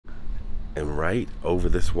And right over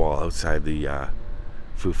this wall outside the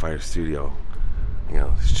Foo Fighters studio, I'm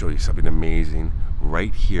gonna show you something amazing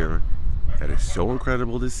right here that is so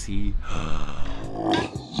incredible to see.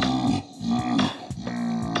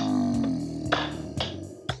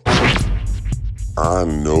 I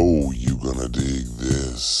know you gonna dig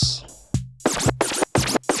this.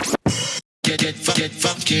 Get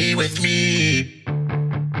funky with me.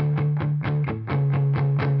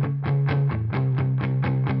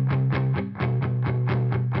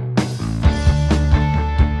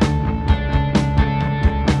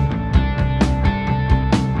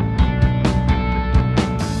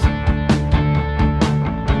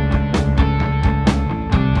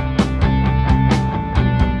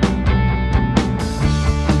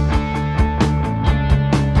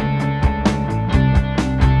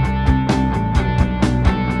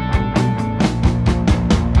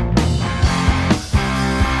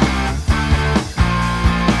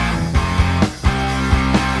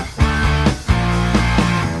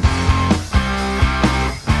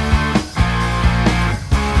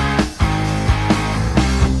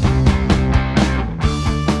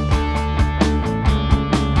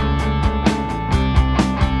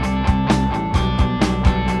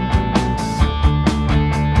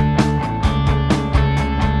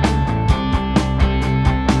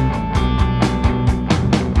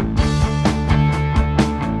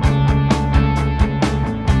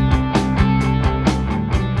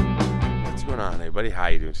 How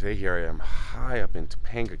you doing? Today here I am high up in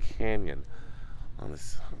Topanga Canyon on the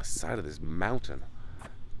side of this mountain.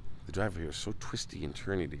 The drive here is so twisty and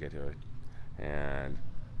turny to get here, and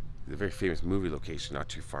it's a very famous movie location not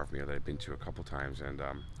too far from here that I've been to a couple times, and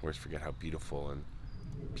I always forget how beautiful and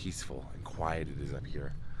peaceful and quiet it is up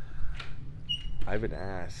here. I've been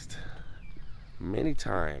asked many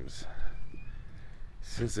times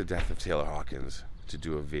since the death of Taylor Hawkins to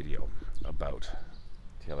do a video about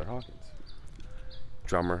Taylor Hawkins,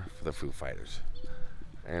 drummer for the Foo Fighters,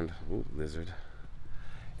 and lizard.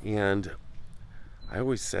 And I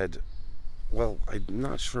always said, well, I'm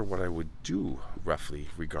not sure what I would do roughly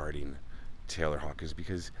regarding Taylor Hawkins,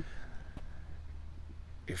 because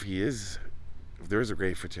if there is a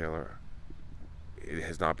grave for Taylor, it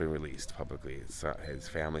has not been released publicly. His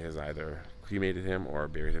family has either cremated him or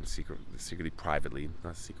buried him secretly, privately,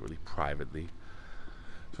 not secretly, privately.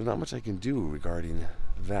 So not much I can do regarding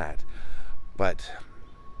that. But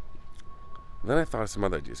then I thought of some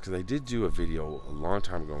other ideas, because I did do a video a long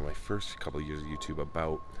time ago in my first couple of years of YouTube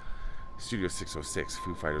about Studio 606,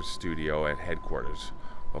 Foo Fighters studio and headquarters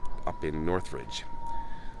up in Northridge.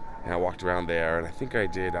 And I walked around there, and I think I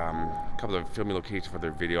did a couple of filming locations for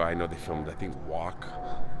their video. I know they filmed, I think, Walk,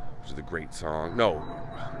 which is a great song. No,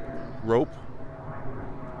 Rope,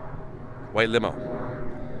 White Limo.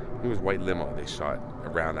 I think it was White Limo they shot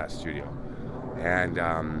around that studio. And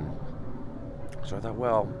so I thought,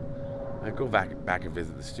 well, I'd go back and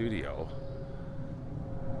visit the studio.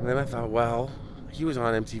 And then I thought, well, he was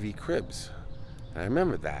on MTV Cribs. And I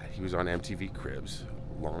remember that. He was on MTV Cribs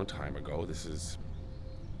a long time ago. This is,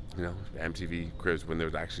 MTV Cribs, when there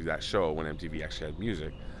was actually that show, when MTV actually had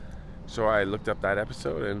music. So I looked up that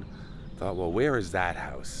episode and thought, well, where is that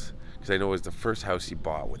house? Because I know it was the first house he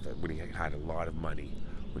bought when he had a lot of money.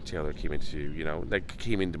 When Taylor came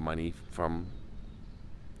into money from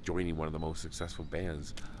joining one of the most successful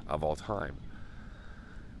bands of all time.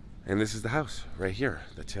 And this is the house right here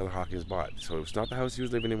that Taylor Hawkins bought. So it was not the house he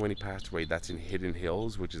was living in when he passed away. That's in Hidden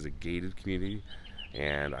Hills, which is a gated community,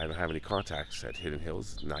 and I don't have any contacts at Hidden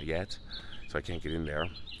Hills, not yet, so I can't get in there.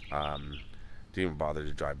 Didn't even bother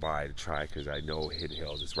to drive by to try, because I know Hidden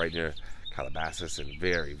Hills is right near Calabasas, and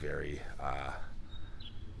very, very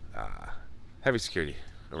heavy security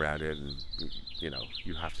around it, and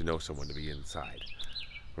you have to know someone to be inside.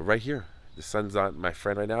 But right here, the sun's not my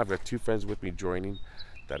friend right now. I've got two friends with me joining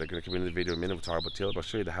that are going to come into the video in a minute. We'll talk about Taylor, but I'll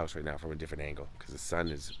show you the house right now from a different angle, because the sun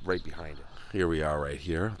is right behind it. Here we are right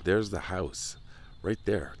here. There's the house right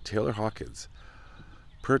there. Taylor Hawkins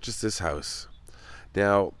purchased this house.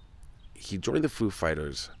 Now, he joined the Foo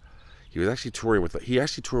Fighters. He actually toured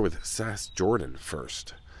with Sass Jordan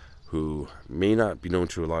first, who may not be known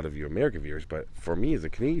to a lot of you American viewers, but for me as a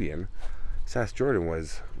Canadian, Sass Jordan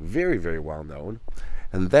was very, very well known.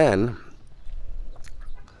 And then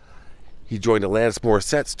he joined Alanis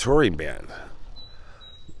Morissette's touring band.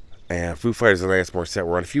 And Foo Fighters and Alanis Morissette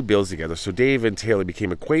were on a few bills together, so Dave and Taylor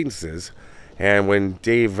became acquaintances. And when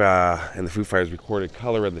Dave and the Foo Fighters recorded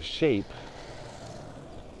Color and the Shape,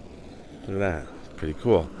 look at that, pretty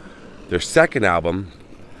cool. Their second album,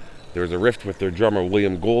 there was a rift with their drummer,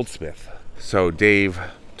 William Goldsmith. So Dave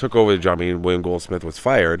took over the drumming, and William Goldsmith was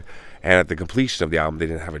fired, and at the completion of the album, they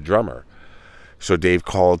didn't have a drummer. So Dave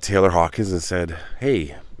called Taylor Hawkins and said,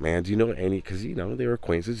 "Hey, man, do you know any?" Because they were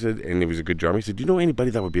acquaintances, and he was a good drummer. He said, "Do you know anybody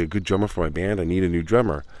that would be a good drummer for my band? I need a new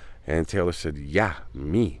drummer." And Taylor said, "Yeah,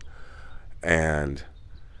 me." And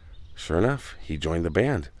sure enough, he joined the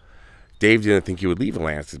band. Dave didn't think he would leave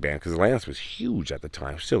Alanis' band because Alanis was huge at the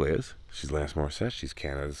time, still is. She's Alanis Morissette. She's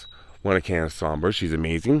one of Canada's songbirds. She's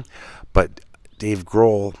amazing. But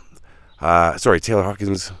Taylor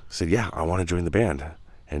Hawkins said, "Yeah, I want to join the band,"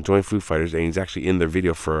 and join Foo Fighters, and he's actually in their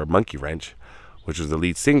video for Monkey Wrench, which was the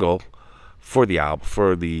lead single for the album,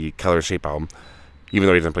 for the Color and Shape album, even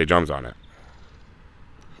though he doesn't play drums on it.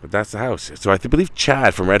 But that's the house. So I believe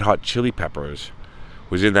Chad from Red Hot Chili Peppers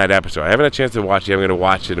was in that episode. I haven't had a chance to watch it. I'm going to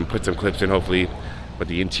watch it and put some clips in, hopefully, what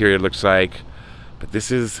the interior looks like. But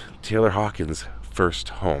this is Taylor Hawkins' first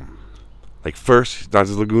home. Like first, not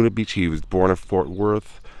just Laguna Beach. He was born in Fort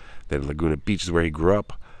Worth. Then Laguna Beach is where he grew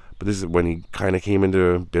up. But this is when he kind of came into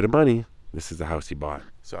a bit of money. This is the house he bought.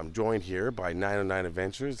 So I'm joined here by 909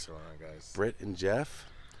 Adventures. What's going on, guys? Britt and Jeff.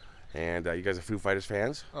 And you guys are Foo Fighters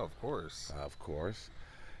fans? Oh, of course. Of course.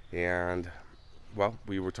 And, well,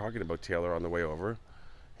 we were talking about Taylor on the way over.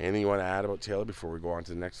 Anything you want to add about Taylor before we go on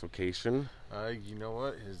to the next location? You know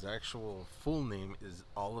what? His actual full name is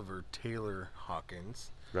Oliver Taylor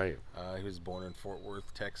Hawkins. Right. He was born in Fort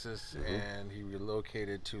Worth, Texas, and he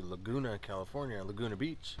relocated to Laguna, California, Laguna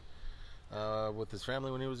Beach, with his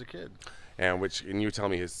family when he was a kid. And you were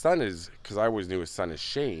telling me his son is, because I always knew his son is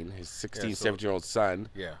Shane, his 16, 17-year-old son.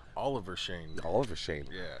 Yeah, Oliver Shane. Oliver Shane.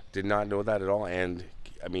 Yeah. Did not know that at all. And,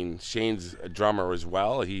 I mean, Shane's a drummer as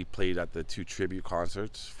well. He played at the 2 tribute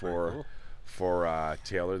concerts for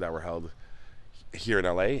Taylor that were held here in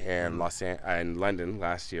LA and and London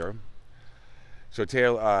last year. So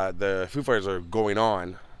Taylor, the Foo Fighters are going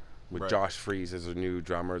on with Josh Freese as a new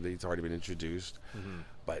drummer. He's already been introduced.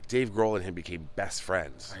 But Dave Grohl and him became best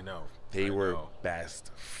friends. I know. They were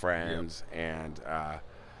best friends. Yep.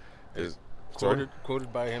 And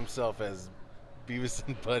quoted by himself as Beavis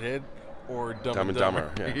and Butthead or Dumb and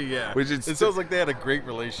Dumber. Yeah. Yeah. It sounds like they had a great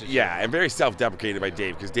relationship. Yeah, and very self-deprecating by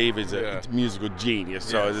Dave because Dave is a musical genius.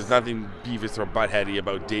 So there's nothing Beavis or Buttheady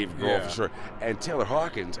about Dave Grohl for sure. And Taylor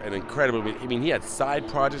Hawkins, an incredible. I mean, he had side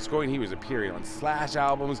projects going. He was appearing on Slash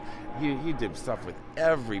albums. He did stuff with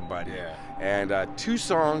everybody. Yeah. And 2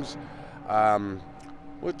 songs.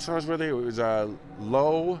 What songs were they? It was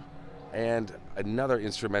Low and another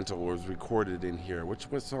instrumental was recorded in here.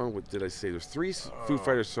 What song did I say? There's 3 Foo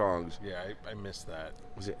Fighters songs. Yeah, I missed that.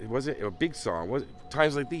 Was it a big song? Was it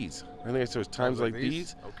Times Like These? I think I said it was Times Like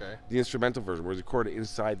These. Okay. The instrumental version was recorded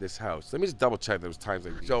inside this house. Let me just double check that it was Times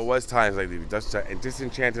Like These. So it was Times Like These. And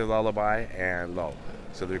Disenchanted Lullaby and Low.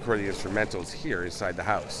 So they recorded the instrumentals here inside the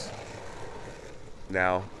house.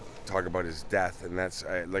 Now, talk about his death, and that's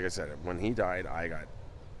like I said, when he died, I got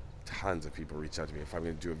tons of people reach out to me if I'm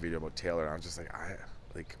going to do a video about Taylor. And I was just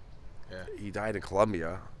like, he died in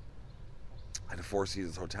Colombia at a 4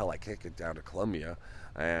 Seasons hotel. I can't get down to Colombia,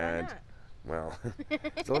 and well,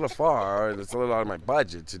 it's a little far. And it's a little out of my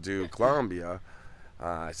budget to do Colombia.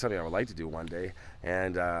 It's something I would like to do one day.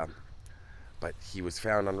 And but he was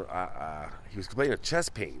found on. He was complaining of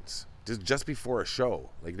chest pains just before a show.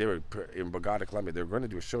 Like they were in Bogota, Colombia. They were going to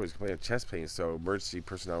do a show. He was complaining of chest pains. So emergency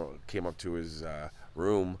personnel came up to his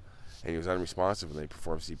room. And he was unresponsive when they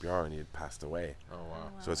performed CPR, and he had passed away. Oh, wow.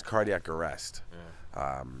 So it's cardiac arrest.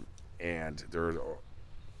 Yeah. And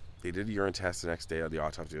they did a urine test the next day of the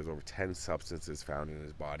autopsy. There was over 10 substances found in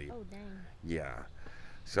his body. Oh, dang. Yeah.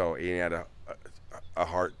 So he had a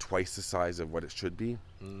heart twice the size of what it should be.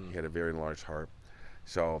 He had a very large heart.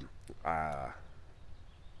 So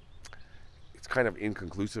it's kind of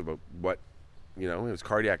inconclusive of what, it was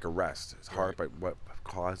cardiac arrest. His heart, but what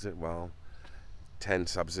caused it? Well, 10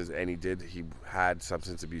 substances, and he had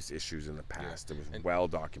substance abuse issues in the past. It was well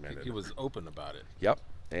documented. He was open about it. Yep,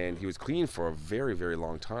 and he was clean for a very, very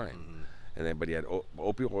long time. And but he had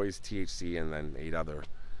opioids, THC, and then 8 other.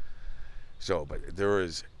 So, but there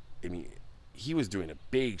was, he was doing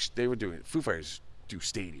Foo Fighters do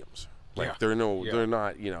stadiums. Like they're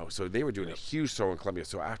not, so they were doing a huge show in Colombia.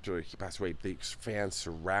 So after he passed away, the fans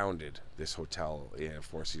surrounded this hotel in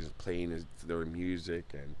 4 Seasons, playing their music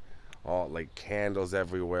and all like candles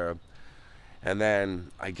everywhere. And then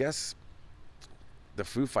I guess the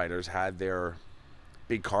Foo Fighters had their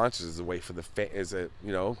big concerts as a way for the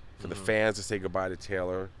fans to say goodbye to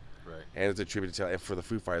Taylor, and as a tribute to Taylor, and for the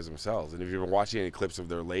Foo Fighters themselves. And if you've been watching any clips of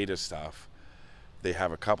their latest stuff, they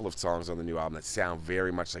have a couple of songs on the new album that sound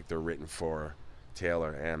very much like they're written for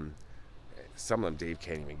Taylor, and some of them Dave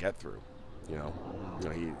can't even get through.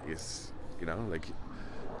 He is, like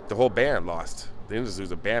the whole band lost. They didn't just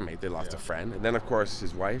lose a bandmate; they lost a friend, and then of course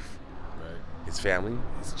his wife. his family,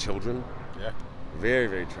 his children. Yeah. Very,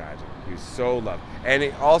 very tragic. He was so loved. And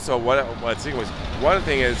it also, what's thing was, one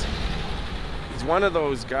thing is, he's one of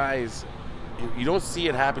those guys, you don't see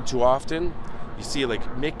it happen too often. You see like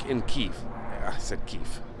Mick and Keith. I said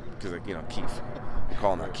Keith, because Keith. We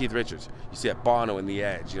call him that. Keith Richards. You see that Bono in The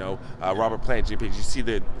Edge, Robert Plant, Jimmy Page. You see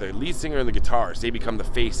the lead singer and the guitarist. They become the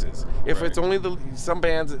faces. If it's only some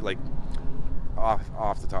bands, like,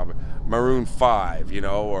 off the top of it, Maroon 5,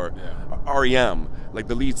 or REM, like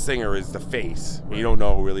the lead singer is the face. Right. You don't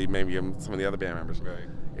know really maybe some of the other band members. Right.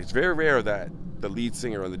 It's very rare that the lead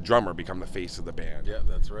singer and the drummer become the face of the band. Yeah,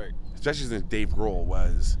 that's right. Especially since Dave Grohl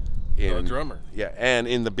was a drummer. Yeah, and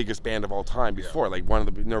in the biggest band of all time before, like one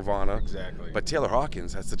of the Nirvana. Exactly. But Taylor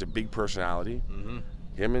Hawkins has such a big personality.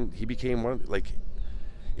 Mm-hmm. He became one, like,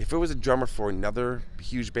 if it was a drummer for another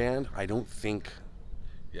huge band, I don't think.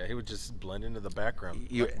 Yeah, he would just blend into the background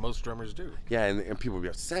like most drummers do. Yeah, and people would be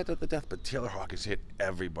upset at the death, but Taylor Hawkins hit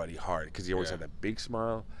everybody hard because he always had that big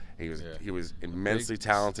smile. And he was immensely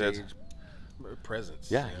talented. Stage presence.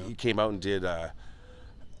 Yeah, he came out and did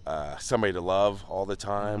Somebody to Love all the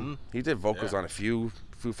time. Mm-hmm. He did vocals on a few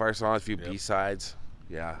Foo Fighters songs, a few B-sides.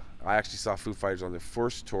 Yeah, I actually saw Foo Fighters on their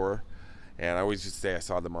first tour, and I always just say I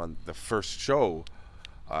saw them on the first show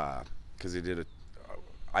because they did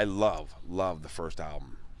I love the first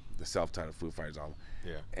album, the self-titled Foo Fighters album.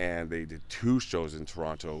 Yeah. And they did 2 shows in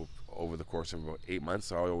Toronto over the course of about 8 months.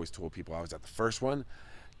 So I always told people I was at the first one.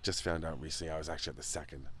 Just found out recently I was actually at the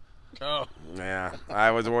second. Oh. Yeah.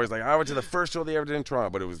 I was always like, I went to the first show they ever did in Toronto,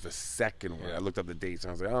 but it was the second one. Yeah. I looked up the dates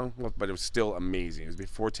and I was like, oh, well, but it was still amazing. It was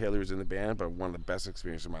before Taylor was in the band, but one of the best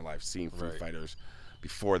experiences of my life, seeing Foo Fighters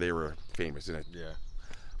before they were famous in a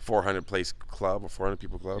 400-place club, or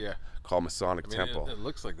 400-people club called Masonic Temple. It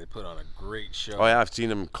looks like they put on a great show. Oh, yeah, I've seen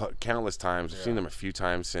them countless times. I've seen them a few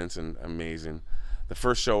times since, and amazing. The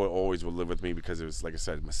first show always will live with me because it was, like I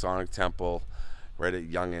said, Masonic Temple, right at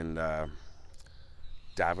Yonge and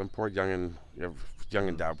Davenport, Yonge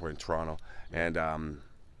and Davenport in Toronto, and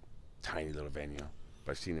tiny little venue.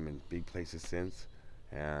 But I've seen them in big places since,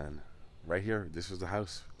 and right here, this was the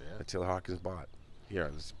house that Taylor Hawkins bought. Here,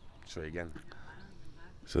 let's show you again.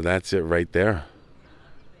 So that's it right there.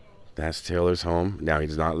 That's Taylor's home. Now, he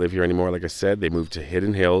does not live here anymore. Like I said, they moved to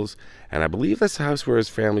Hidden Hills, and I believe that's the house where his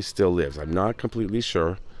family still lives. I'm not completely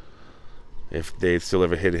sure if they still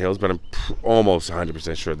live at Hidden Hills, but I'm almost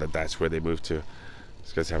 100% sure that that's where they moved to.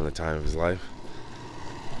 This guy's having the time of his life.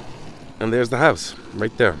 And there's the house,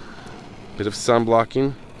 right there. Bit of sun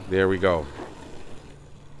blocking. There we go.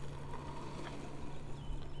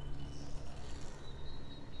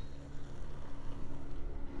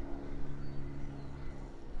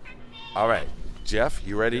 All right, Jeff,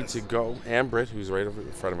 you ready to go? And Britt, who's right over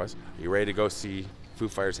in front of us, are you ready to go see Foo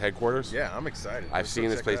Fighters headquarters? Yeah, I'm excited. I've seen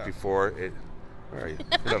this place before. Where are you?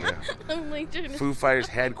 Get over here. I'm like Foo Fighters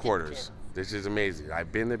headquarters. This is amazing.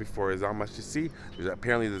 I've been there before. There's not much to see.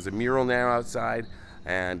 Apparently there's a mural now outside,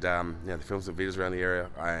 and they filmed some videos around the area.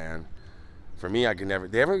 And for me,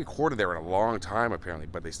 they haven't recorded there in a long time apparently,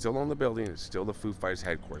 but they still own the building. It's still the Foo Fighters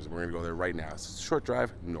headquarters. We're gonna go there right now. It's a short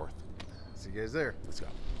drive north. See you guys there. Let's go.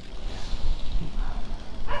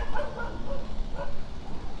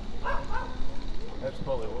 That's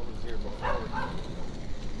probably what was here before.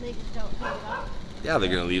 They just don't put it up. Yeah, they're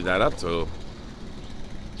gonna leave that up so.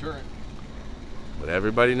 Turn. But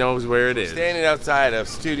everybody knows where it is. Standing outside of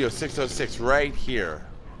Studio 606 right here.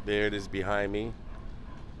 There it is behind me.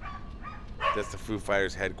 That's the Foo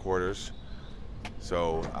Fighters headquarters.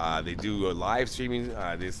 So they do a live streaming.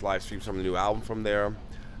 They just live stream some of the new album from there.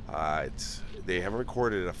 They haven't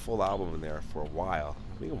recorded a full album in there for a while.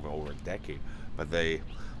 I think over a decade. But they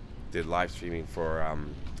did live streaming for,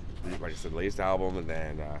 like I said, the latest album, and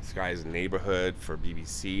then Sky's Neighborhood for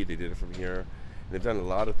BBC. They did it from here. And they've done a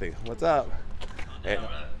lot of things. What's up?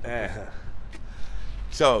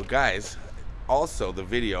 So, guys, also the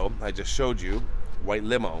video I just showed you, White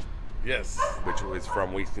Limo. Yes. Which was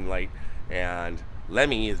from Wasting Light. And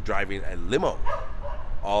Lemmy is driving a limo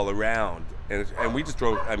all around. And we just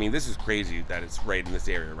drove. I mean, this is crazy that it's right in this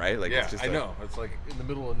area, right? Like, yeah, it's just I know. It's like in the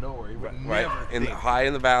middle of nowhere. You would right. never think. High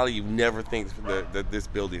in the valley, you never think that this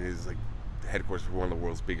building is like headquarters for one of the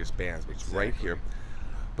world's biggest bands, which is right here.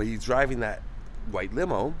 But he's driving that white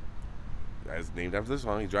limo, as named after the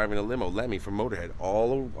song. He's driving a limo, Lemmy from Motorhead,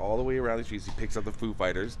 all the way around the streets. He picks up the Foo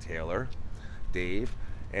Fighters, Taylor, Dave,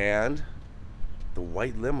 and the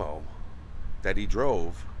white limo that he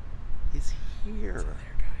drove is here.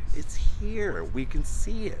 It's here. We can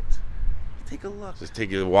see it. Take a look. Just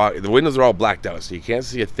take a walk. The windows are all blacked out, so you can't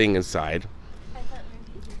see a thing inside. I thought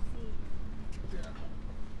maybe you could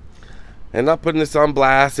see. And not putting this on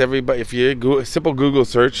blast. Everybody, if you go a simple Google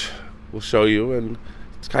search will show you, and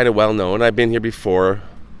it's kind of well known. I've been here before.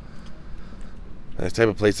 That's the type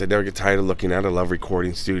of place I never get tired of looking at. I love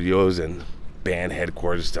recording studios and band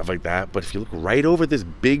headquarters, stuff like that. But if you look right over this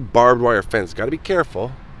big barbed wire fence, got to be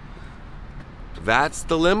careful. That's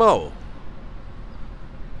the limo.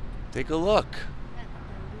 Take a look.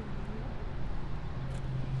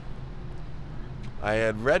 I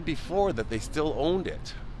had read before that they still owned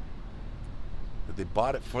it. That they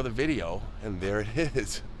bought it for the video, and there it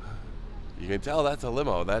is. You can tell that's a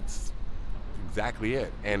limo. That's exactly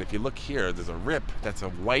it. And if you look here, there's a rip. That's a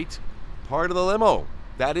white part of the limo.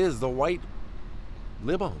 That is the white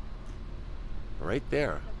limo. Right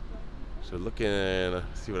there. So look in,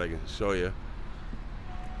 see what I can show you.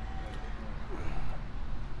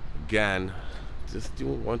 Again, just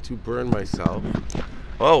don't want to burn myself.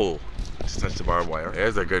 Oh, just touched the barbed wire.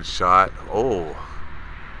 There's a good shot. Oh.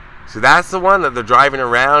 So that's the one that they're driving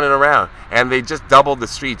around and around. And they just doubled the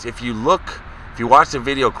streets. If you look, if you watch the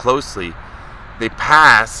video closely, they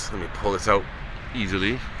pass, let me pull this out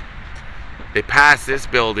easily. They pass this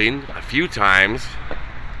building a few times.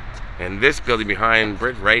 And this building behind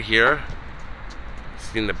Britt right here,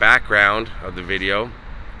 see in the background of the video,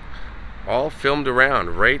 all filmed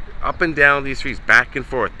around, right up and down these streets, back and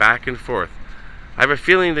forth, back and forth. I have a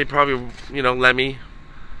feeling they probably, you know, Lemmy,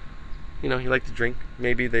 you know, he liked to drink.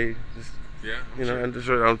 Maybe they just, you know, and I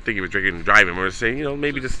don't think he was drinking and driving. We're saying, you know,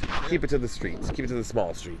 maybe just keep it to the streets, keep it to the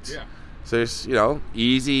small streets. Yeah. So it's, you know,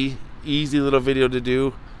 easy little video to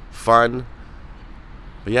do, fun.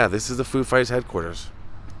 But yeah, this is the Foo Fighters headquarters.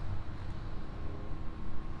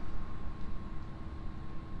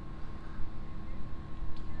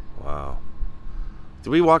 Wow.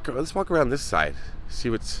 Do we walk? Let's walk around this side.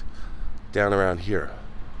 See what's down around here.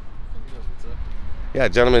 Yeah,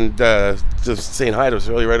 gentleman just saying hi to us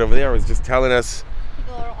earlier right over there was just telling us To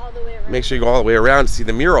go all the way around. make sure you go all the way around to see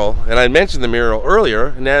the mural. And I mentioned the mural earlier,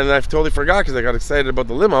 and then I've totally forgot because I got excited about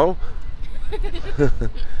the limo.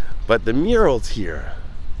 But the mural's here.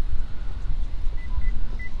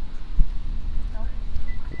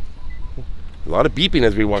 A lot of beeping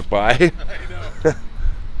as we walk by. I know.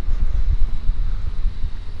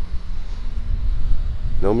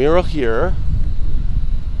 No mural here.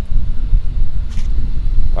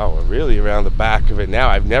 Oh, we're really around the back of it now.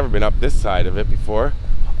 I've never been up this side of it before.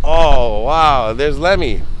 Oh, wow. There's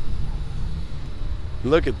Lemmy.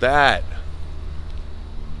 Look at that.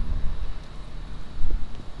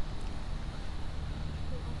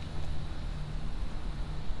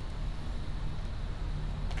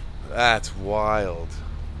 That's wild.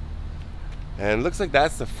 And it looks like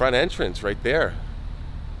that's the front entrance right there.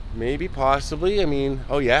 Maybe, possibly. I mean,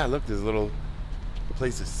 oh yeah, look, there's a little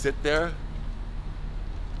place to sit there.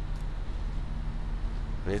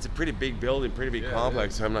 I mean, it's a pretty big building, pretty big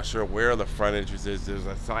complex. So I'm not sure where the front entrance is. There's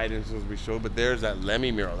a side entrance we showed, but there's that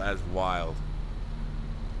Lemmy mural. That is wild.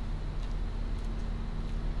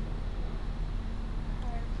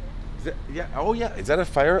 Is that, yeah. Oh yeah. Is that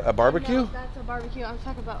a barbecue? No, that's a barbecue. I'm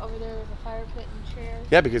talking about over there. There's a fire pit and chairs.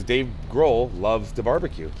 Yeah, because Dave Grohl loves to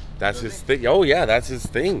barbecue. That's his thing. Oh yeah, that's his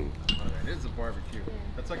thing. Oh, it is a barbecue.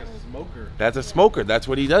 That's like a smoker. That's a smoker. That's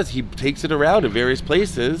what he does. He takes it around to various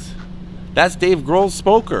places. That's Dave Grohl's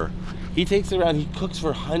smoker. He takes it around. He cooks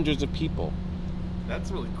for hundreds of people. That's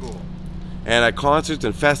really cool. And at concerts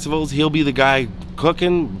and festivals, he'll be the guy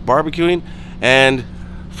cooking, barbecuing. And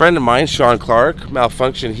a friend of mine, Sean Clark,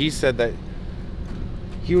 Malfunction, he said that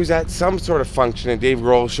he was at some sort of function and Dave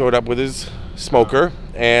Grohl showed up with his smoker.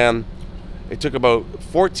 And it took about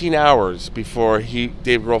 14 hours before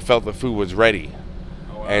Dave Grohl felt the food was ready.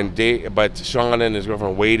 Oh, wow. But Sean and his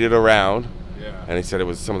girlfriend waited around. Yeah. And he said it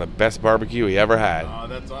was some of the best barbecue he ever had. Oh,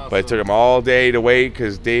 that's awesome. But it took him all day to wait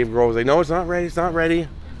because Dave Grohl was like, no, it's not ready, it's not ready.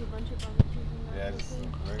 There's a bunch of barbecues in there. Yeah, just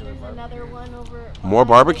regular There's barbecue. another one over. More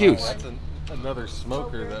barbecues. Oh, that's another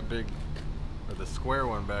smoker, that big, or the square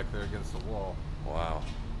one back there against the wall. Wow.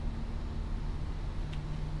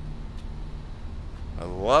 I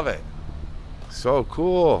love it. So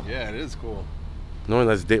cool. Yeah, it is cool. Knowing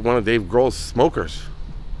that's one of Dave Grohl's smokers.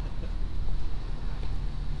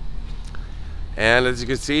 And as you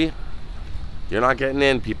can see, you're not getting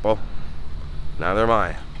in, people. Neither am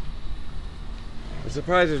I. I'm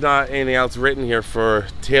surprised there's not anything else written here for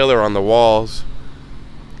Taylor on the walls.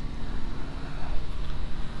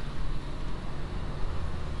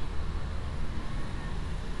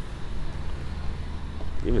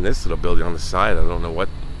 Even this little building on the side, I don't know what.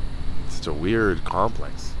 It's such a weird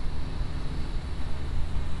complex.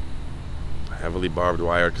 Heavily barbed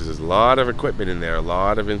wire because there's a lot of equipment in there, a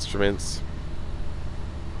lot of instruments.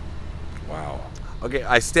 Wow. Okay,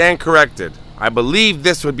 I stand corrected. I believe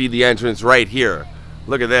this would be the entrance right here.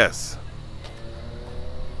 Look at this.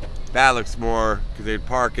 That looks more, because they'd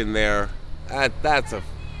park in there. That's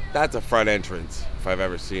a front entrance, if I've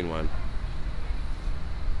ever seen one.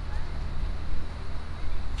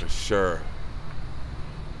 For sure.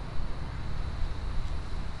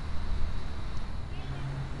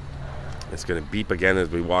 It's gonna beep again as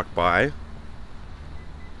we walk by.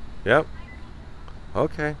 Yep.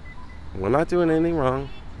 Okay. We're not doing anything wrong.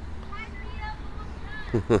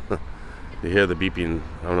 You hear the beeping.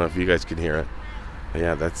 I don't know if you guys can hear it. But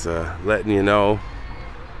yeah, that's letting you know.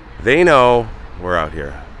 They know we're out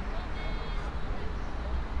here.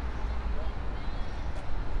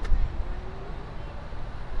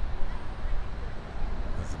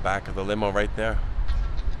 That's the back of the limo right there.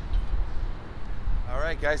 All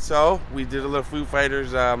right, guys. So we did a little Foo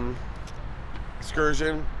Fighters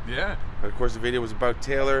excursion. Yeah. Of course, the video was about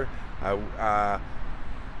Taylor. Like I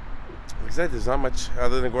said, there's not much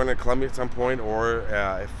other than going to Columbia at some point, or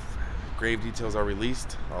if grave details are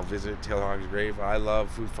released, I'll visit Taylor Hawkins' grave. I love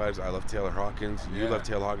Foo Fighters. I love Taylor Hawkins. You love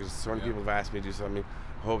Taylor Hawkins. So many people have asked me to do something.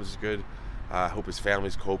 I hope it's good. I hope his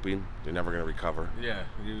family's coping. They're never going to recover. Yeah,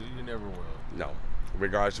 you never will. No.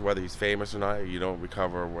 Regardless of whether he's famous or not, you don't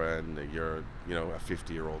recover when you're, a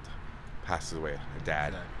 50-year-old passes away, a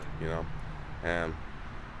dad, And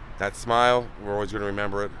that smile, we're always going to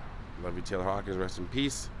remember it. Love you, Taylor Hawkins. Rest in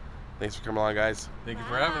peace. Thanks for coming along, guys. Thank you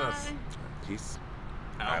for having us. Peace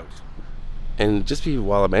Out. And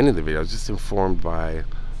while I'm ending the video, I was just informed by a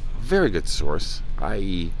very good source,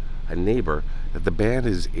 i.e. a neighbor, that the band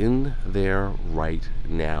is in there right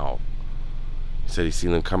now. He said he's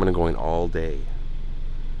seen them coming and going all day.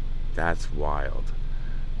 That's wild.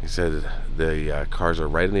 He said the cars are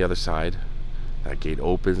right on the other side. That gate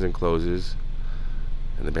opens and closes,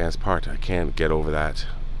 and the band's parked. I can't get over that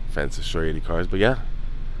fence to show you any cars, but yeah,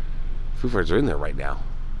 Foo Fighters are in there right now.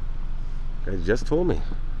 You guys just told me.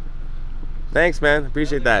 Thanks, man.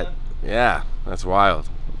 Appreciate that. Yeah, that's wild.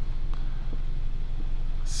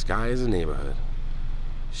 Sky is a neighborhood.